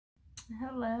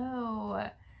Hello.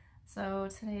 So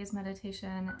today's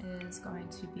meditation is going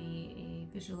to be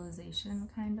a visualization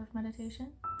kind of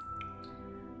meditation.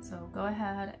 So go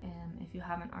ahead and if you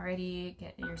haven't already,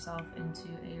 get yourself into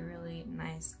a really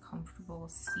nice, comfortable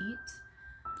seat.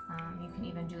 You can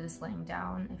even do this laying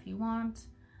down if you want,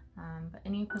 but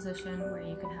any position where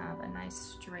you can have a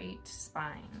nice straight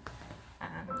spine,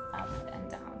 up and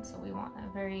down. So we want a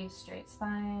very straight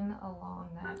spine, a long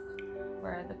neck,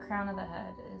 where the crown of the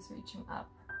head is reaching up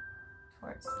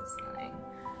towards the ceiling.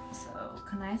 So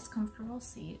a nice, comfortable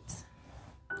seat.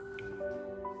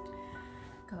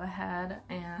 Go ahead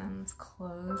and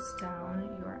close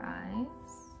down your eyes.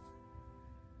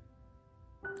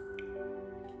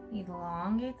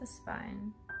 Elongate the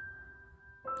spine.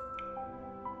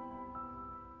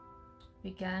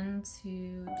 Begin to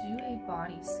do a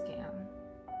body scan.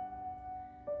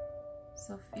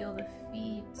 So feel the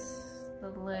feet, the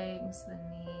legs, the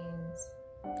knees.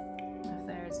 If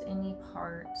there's any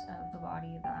part of the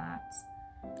body that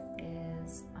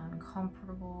is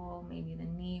uncomfortable, maybe the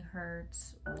knee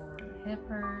hurts or the hip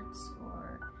hurts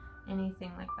or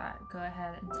anything like that, go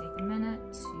ahead and take a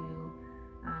minute to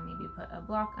maybe put a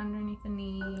block underneath the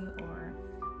knee or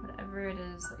whatever it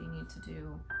is that you need to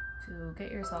do to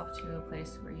get yourself to a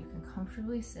place where you can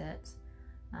comfortably sit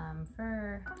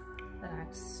for the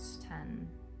next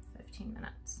 10-15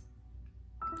 minutes.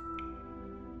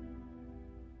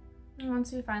 And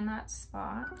once you find that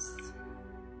spot,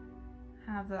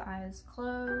 have the eyes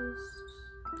closed.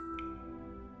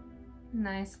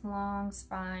 Nice long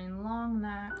spine, long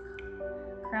neck.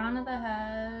 Crown of the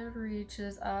head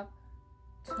reaches up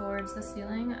towards the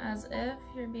ceiling as if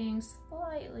you're being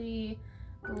slightly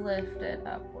lifted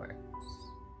upwards.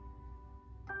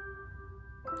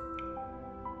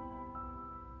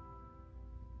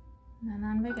 And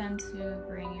then begin to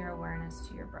bring your awareness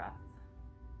to your breath.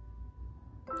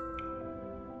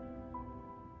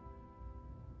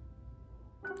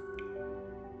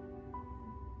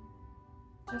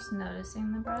 Just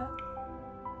noticing the breath.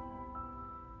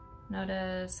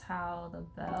 Notice how the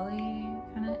belly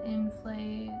kind of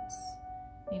inflates.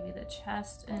 Maybe the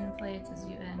chest inflates as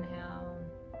you inhale.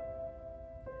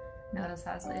 Notice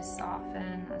as they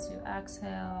soften as you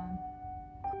exhale.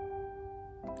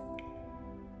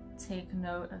 Take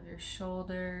note of your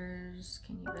shoulders.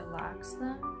 Can you relax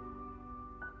them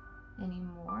any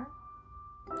more?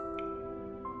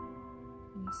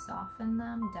 Can you soften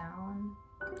them down,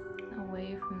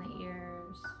 away from the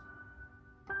ears?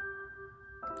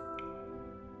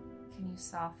 Can you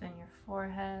soften your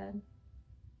forehead,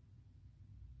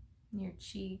 your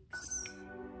cheeks,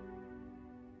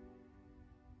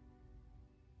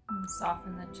 and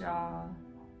soften the jaw?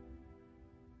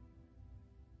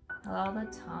 Allow the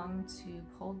tongue to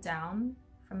pull down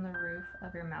from the roof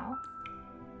of your mouth.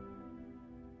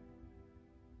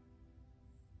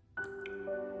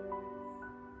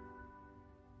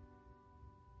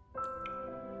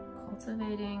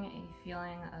 Cultivating a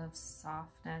feeling of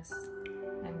softness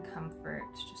and comfort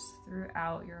just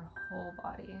throughout your whole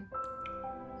body.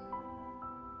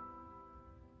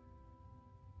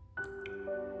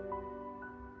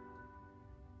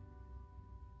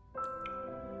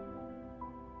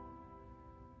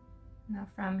 Now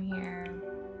from here,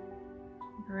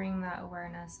 bring that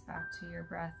awareness back to your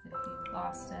breath if you've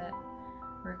lost it.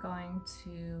 We're going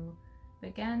to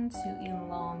begin to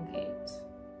elongate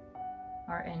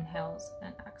our inhales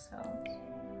and exhales.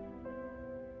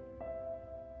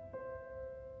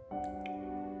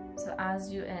 So as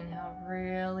you inhale,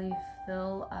 really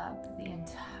fill up the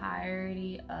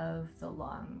entirety of the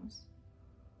lungs.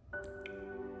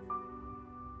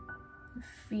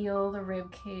 Feel the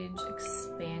rib cage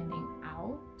expanding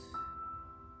out.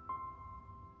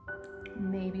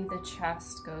 Maybe the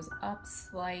chest goes up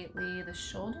slightly. The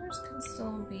shoulders can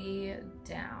still be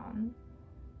down.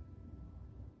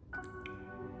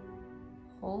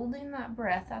 Holding that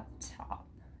breath at the top.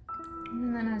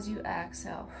 And then as you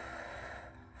exhale,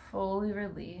 fully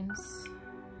release.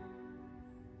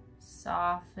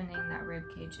 Softening that rib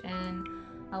cage in,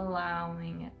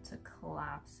 allowing it to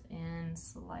collapse in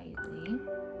slightly.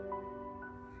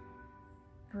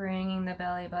 Bringing the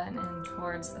belly button in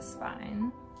towards the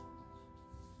spine.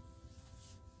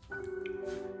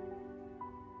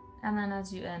 And then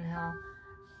as you inhale,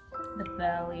 the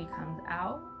belly comes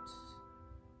out,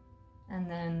 and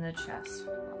then the chest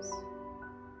fills.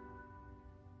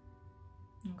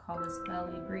 And call this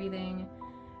belly breathing,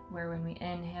 where when we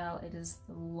inhale, it is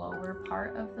the lower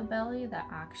part of the belly that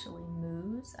actually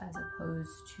moves, as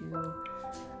opposed to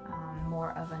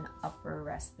more of an upper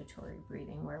respiratory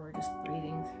breathing, where we're just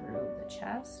breathing through the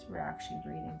chest. We're actually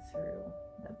breathing through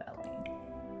the belly.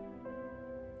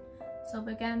 So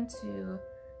begin to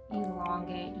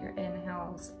elongate your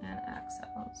inhales and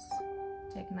exhales.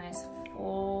 Take nice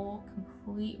full,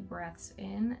 complete breaths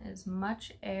in, as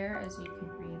much air as you can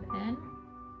breathe in.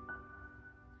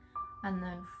 And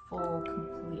then full,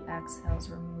 complete exhales,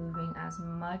 removing as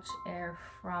much air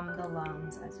from the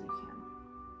lungs as you can.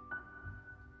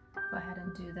 Go ahead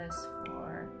and do this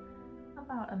for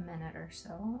about a minute or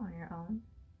so on your own.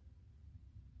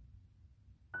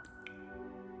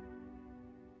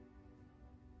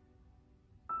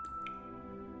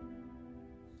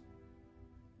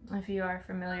 If you are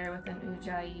familiar with an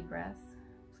Ujjayi breath,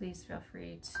 please feel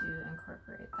free to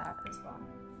incorporate that as well.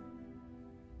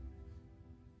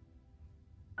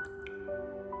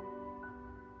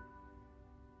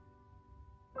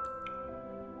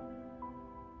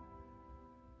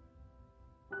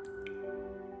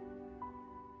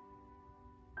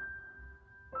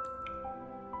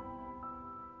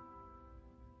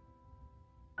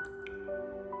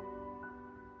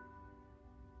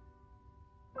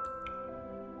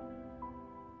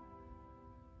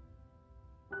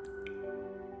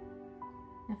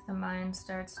 If the mind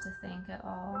starts to think at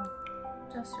all,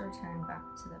 just return back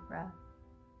to the breath.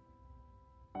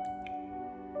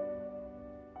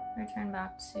 Return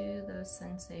back to those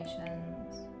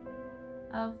sensations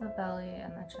of the belly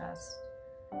and the chest,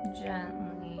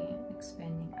 gently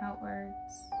expanding outwards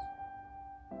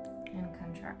and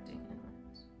contracting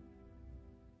inwards.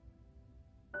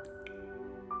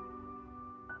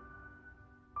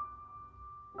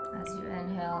 As you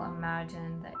inhale,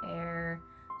 imagine the air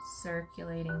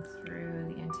circulating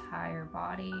through the entire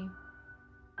body,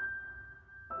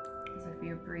 as if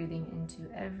you're breathing into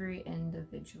every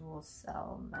individual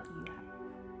cell that you have.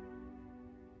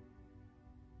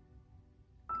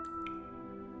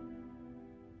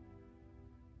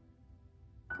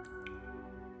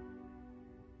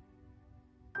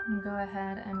 And go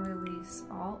ahead and release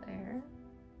all air.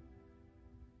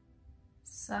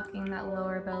 Sucking that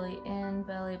lower belly in,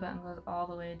 belly button goes all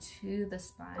the way to the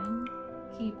spine,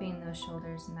 keeping those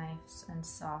shoulders nice and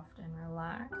soft and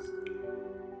relaxed.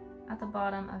 At the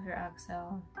bottom of your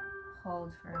exhale,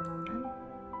 hold for a moment.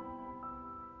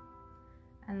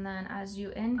 And then as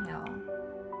you inhale,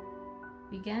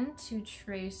 begin to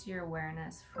trace your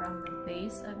awareness from the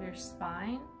base of your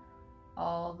spine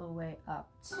all the way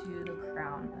up to the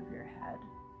crown of your head.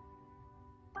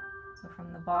 So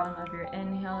from the bottom of your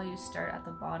inhale, you start at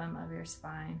the bottom of your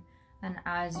spine. And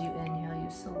as you inhale, you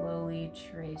slowly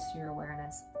trace your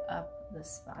awareness up the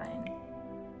spine,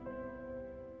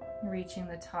 reaching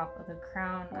the top of the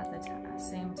crown at the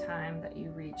same time that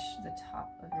you reach the top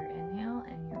of your inhale,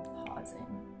 and you're pausing.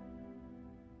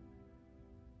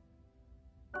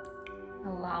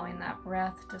 Allowing that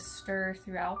breath to stir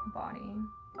throughout the body.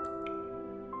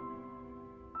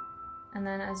 And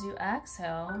then as you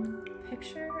exhale,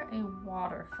 picture a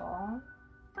waterfall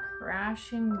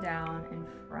crashing down in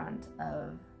front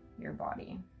of your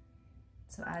body.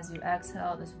 So as you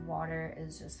exhale, this water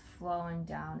is just flowing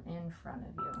down in front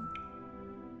of you,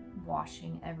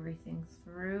 washing everything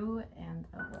through and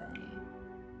away.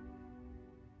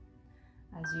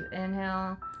 As you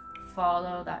inhale,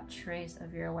 follow that trace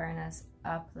of your awareness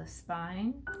up the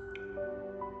spine,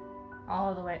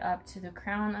 all the way up to the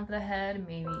crown of the head,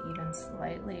 maybe even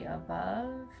slightly above.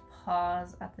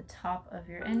 Pause at the top of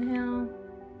your inhale.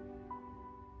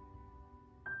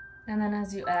 And then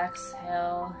as you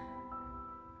exhale,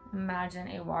 imagine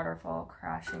a waterfall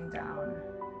crashing down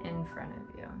in front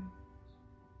of you,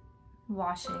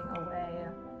 washing away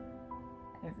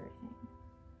everything.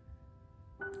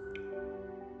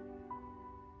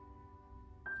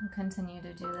 And continue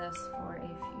to do this for a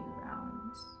few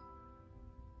rounds.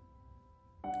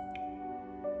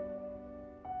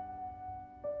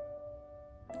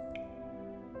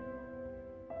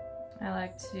 I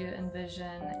like to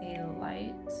envision a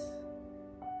light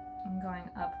going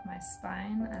up my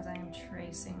spine as I am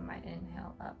tracing my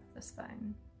inhale up the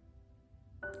spine.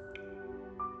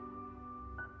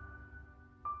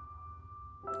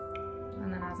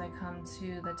 And then as I come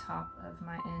to the top of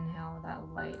my inhale, that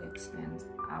light expands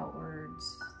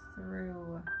outwards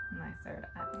through my third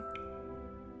eye.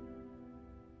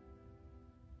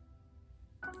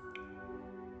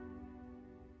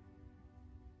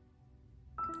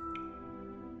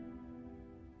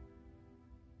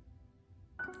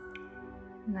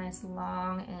 Nice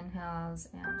long inhales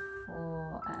and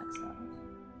full exhales.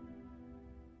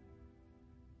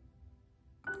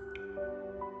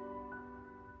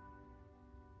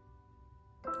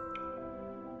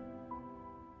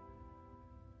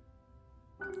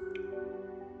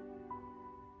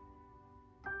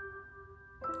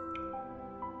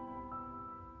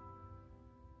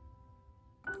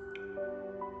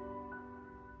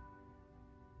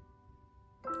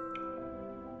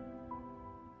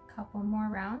 couple more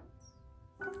rounds.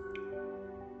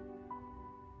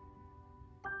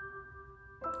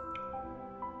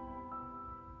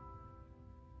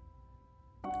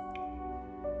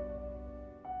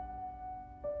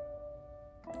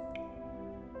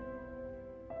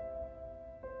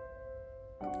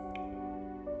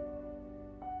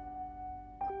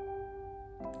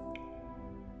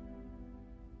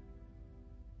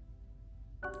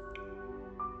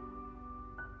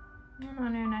 And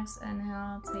on your next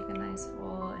inhale, take a nice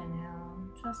full inhale,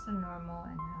 just a normal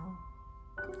inhale.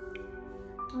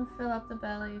 And fill up the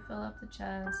belly, fill up the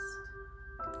chest.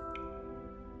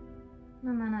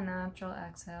 And then a natural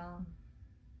exhale,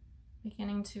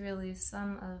 beginning to release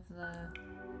some of the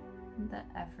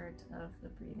effort of the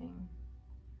breathing.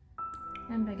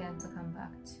 And begin to come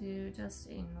back to just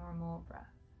a normal breath.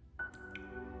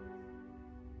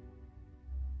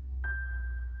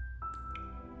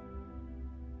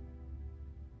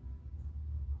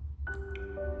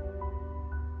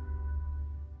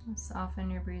 Soften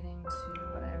your breathing to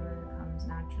whatever comes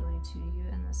naturally to you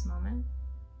in this moment.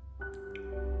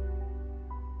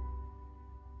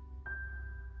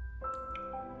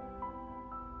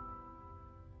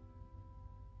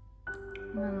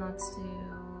 And then let's do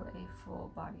a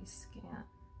full body scan.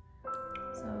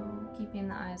 So keeping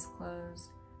the eyes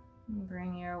closed,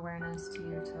 bring your awareness to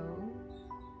your toes.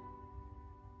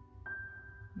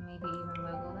 Maybe even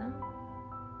wiggle them.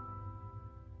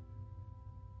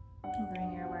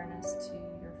 Bring your awareness to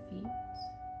your feet,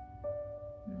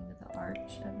 maybe the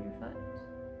arch of your foot,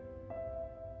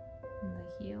 and the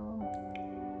heel,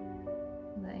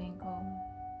 the ankle,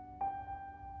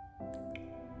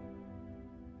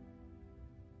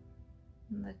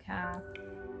 and the calf,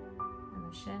 and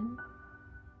the shin.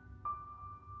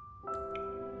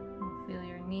 And feel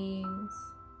your knees,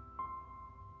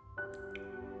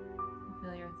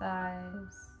 feel your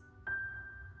thighs,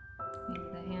 maybe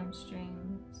the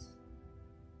hamstrings.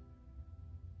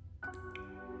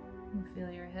 And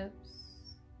feel your hips,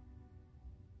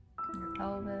 your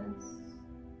pelvis,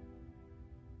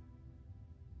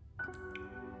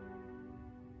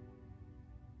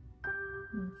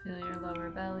 and feel your lower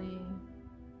belly,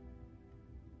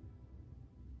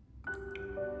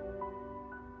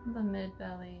 the mid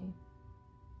belly,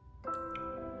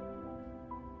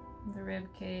 the rib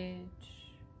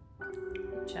cage,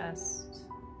 the chest,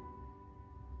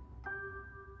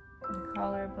 the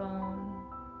collarbone,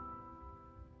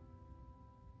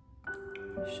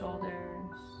 the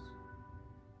shoulders,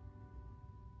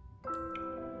 the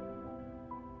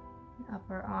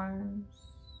upper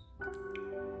arms,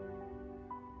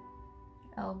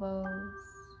 elbows,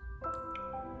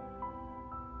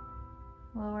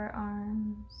 lower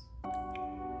arms,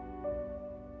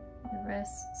 your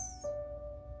wrists,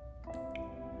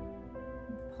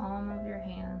 the palm of your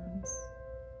hands,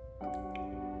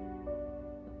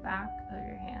 the back of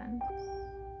your hands,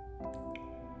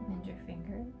 and your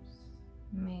fingers.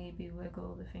 Maybe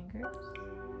wiggle the fingers.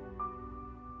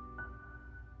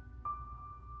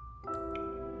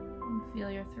 And feel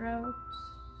your throat,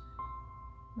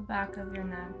 the back of your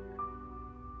neck.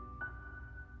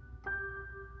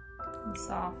 And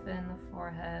soften the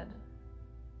forehead,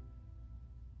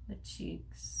 the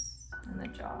cheeks, and the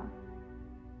jaw.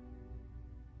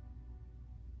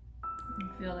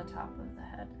 And feel the top of the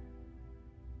head.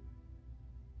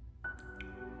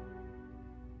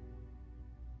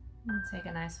 And take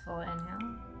a nice full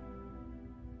inhale.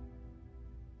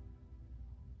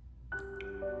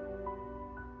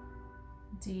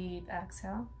 Deep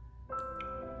exhale.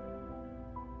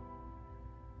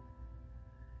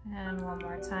 And one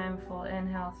more time, full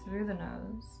inhale through the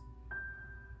nose.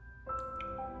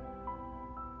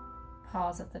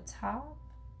 Pause at the top.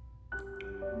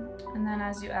 And then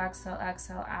as you exhale,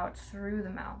 exhale out through the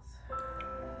mouth,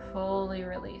 fully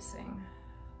releasing.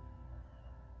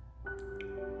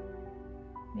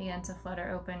 Begin to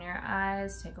flutter open your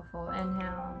eyes. Take a full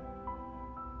inhale.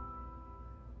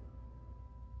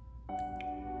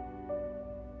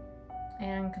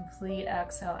 And complete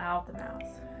exhale out the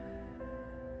mouth.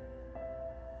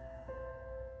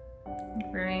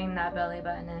 Bring that belly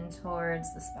button in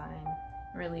towards the spine.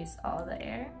 Release all the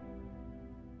air.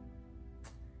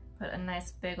 Put a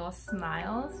nice big ol'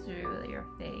 smile through your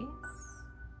face.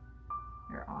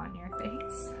 Or on your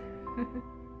face.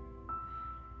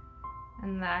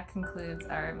 And that concludes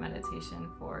our meditation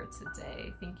for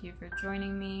today. Thank you for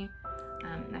joining me.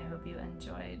 And I hope you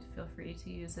enjoyed. Feel free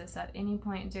to use this at any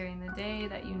point during the day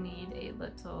that you need a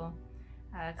little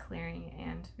clearing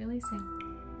and releasing.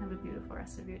 Have a beautiful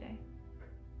rest of your day.